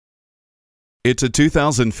It's a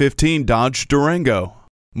 2015 Dodge Durango.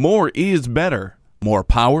 More is better. More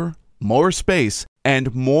power, more space,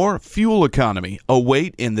 and more fuel economy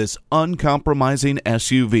await in this uncompromising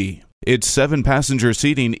SUV. Its 7-passenger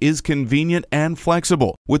seating is convenient and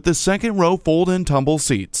flexible with the second row fold and tumble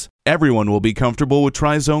seats. Everyone will be comfortable with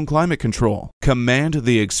Tri-Zone climate control. Command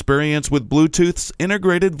the experience with Bluetooth's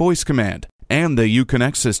integrated voice command and the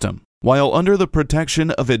Uconnect system, while under the protection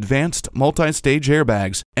of advanced multi-stage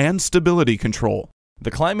airbags and stability control.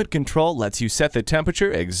 The climate control lets you set the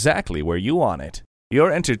temperature exactly where you want it.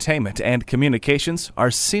 Your entertainment and communications are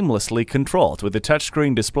seamlessly controlled with a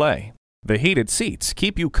touchscreen display. The heated seats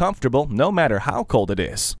keep you comfortable no matter how cold it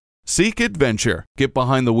is. Seek adventure. Get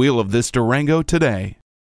behind the wheel of this Durango today.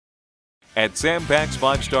 At Sam Pack's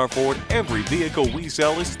 5-Star Ford, every vehicle we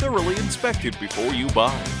sell is thoroughly inspected before you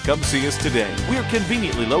buy. Come see us today. We're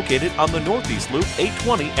conveniently located on the Northeast Loop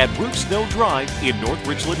 820 at Roof Snow Drive in North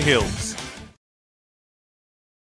Richland Hills.